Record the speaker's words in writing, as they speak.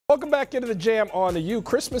Welcome back into the Jam on the U.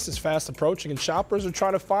 Christmas is fast approaching and shoppers are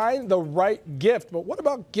trying to find the right gift. But what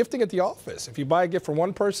about gifting at the office? If you buy a gift for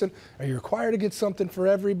one person, are you required to get something for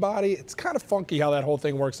everybody? It's kind of funky how that whole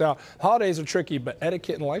thing works out. Holidays are tricky, but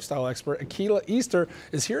etiquette and lifestyle expert Akilah Easter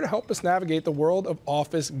is here to help us navigate the world of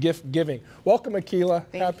office gift giving. Welcome, Akilah.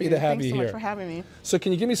 Happy to have you here. Thanks so much for having me. So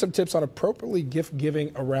can you give me some tips on appropriately gift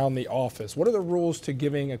giving around the office? What are the rules to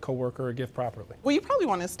giving a coworker a gift properly? Well, you probably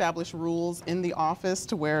want to establish rules in the office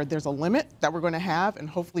to where there's a limit that we're going to have, and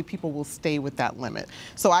hopefully people will stay with that limit.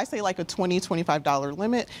 So I say like a $20, $25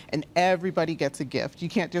 limit, and everybody gets a gift. You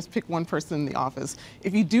can't just pick one person in the office.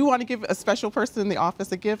 If you do want to give a special person in the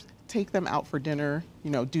office a gift, take them out for dinner,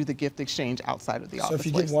 do the gift exchange outside of the office. So if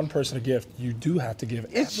you give one person a gift, you do have to give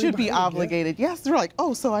it should be obligated. Yes, they're like,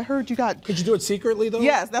 oh, so I heard you got. Could you do it secretly though?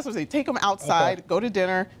 Yes, that's what I say. Take them outside, okay. Go to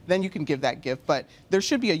dinner, then you can give that gift. But there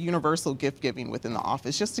should be a universal gift giving within the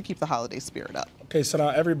office just to keep the holiday spirit up. Okay, so now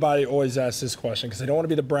everybody always asks this question because they don't want to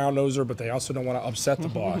be the brown noser, but they also don't want to upset the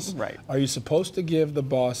boss. Right. Are you supposed to give the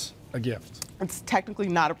boss a gift? It's technically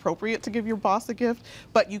not appropriate to give your boss a gift,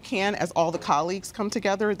 but you can, as all the colleagues come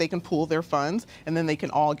together, they can pool their funds and then they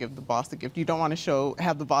can all give the boss a gift. You don't want to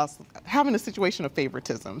have the boss having a situation of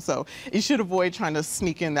favoritism. So you should avoid trying to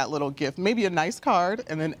sneak in that little gift, maybe a nice card,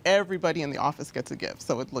 and then everybody in the office gets a gift,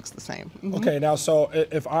 so it looks the same. Okay, now so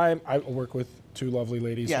if I work with two lovely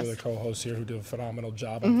ladies yes. who are the co-hosts here who do a phenomenal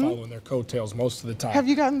job. I'm following their coattails most of the time. Have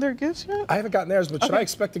you gotten their gifts yet? I haven't gotten theirs, but should I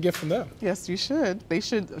expect a gift from them? Yes, you should. They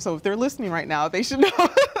should. So if they're listening right now, they should know.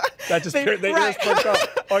 That just they just perked up.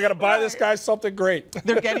 Oh, I got to buy this guy something great.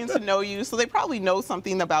 They're getting to know you, so they probably know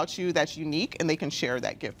something about you that's unique, and they can share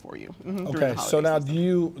that gift for you. Okay, so now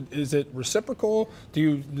is it reciprocal? Do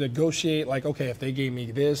you negotiate, like, okay, if they gave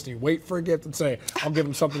me this, do you wait for a gift and say, I'll give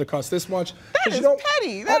them something that costs this much? That is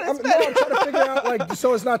petty. That is petty. No, I'm trying to figure out, like,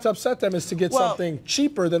 so as not to upset them, is to get something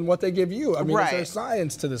cheaper than what they give you. I mean, is there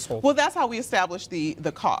science to this whole thing? Well, that's how we establish the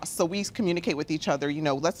cost. So we communicate with each other,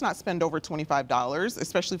 let's not spend over $25,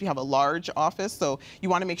 especially if you have a large office. So you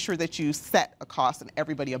want to make sure that you set a cost and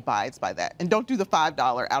everybody abides by that. And don't do the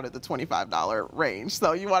 $5 out of the $25 range.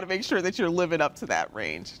 So you want to make sure that you're living up to that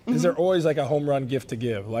range. Is there always like a home run gift to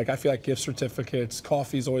give? Like, I feel like gift certificates,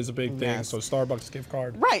 coffee is always a big thing. Yes. So Starbucks gift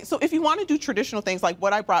card. Right. So if you want to do traditional things, like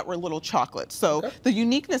what I brought were little chocolates. So the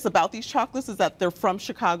uniqueness about these chocolates is that they're from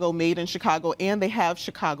Chicago, made in Chicago, and they have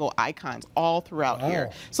Chicago icons all throughout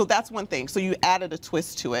here. So that's one thing. So you added a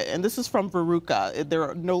twist to it. And this is from Veruca.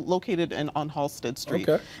 They're located on Halsted Street.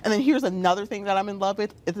 And then here's another thing that I'm in love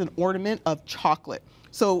with. It's an ornament of chocolate.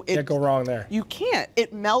 So it can't go wrong there. You can't.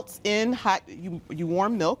 It melts in hot. You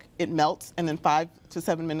warm milk, it melts, and then 5 to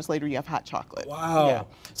 7 minutes later you have hot chocolate. Wow. Yeah.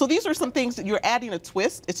 So these are some things that you're adding a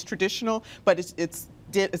twist. It's traditional, but it's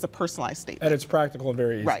a personalized statement. And it's practical and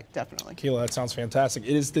very easy. Right, definitely. Akilah, that sounds fantastic.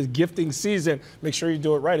 It is the gifting season. Make sure you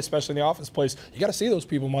do it right, especially in the office place. You got to see those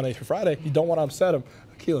people Monday through Friday. You don't want to upset them.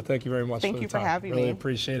 Akilah, thank you very much for the time. Thank you for having me. Really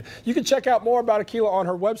appreciate it. You can check out more about Akilah on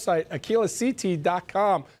her website,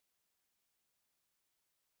 akilahct.com.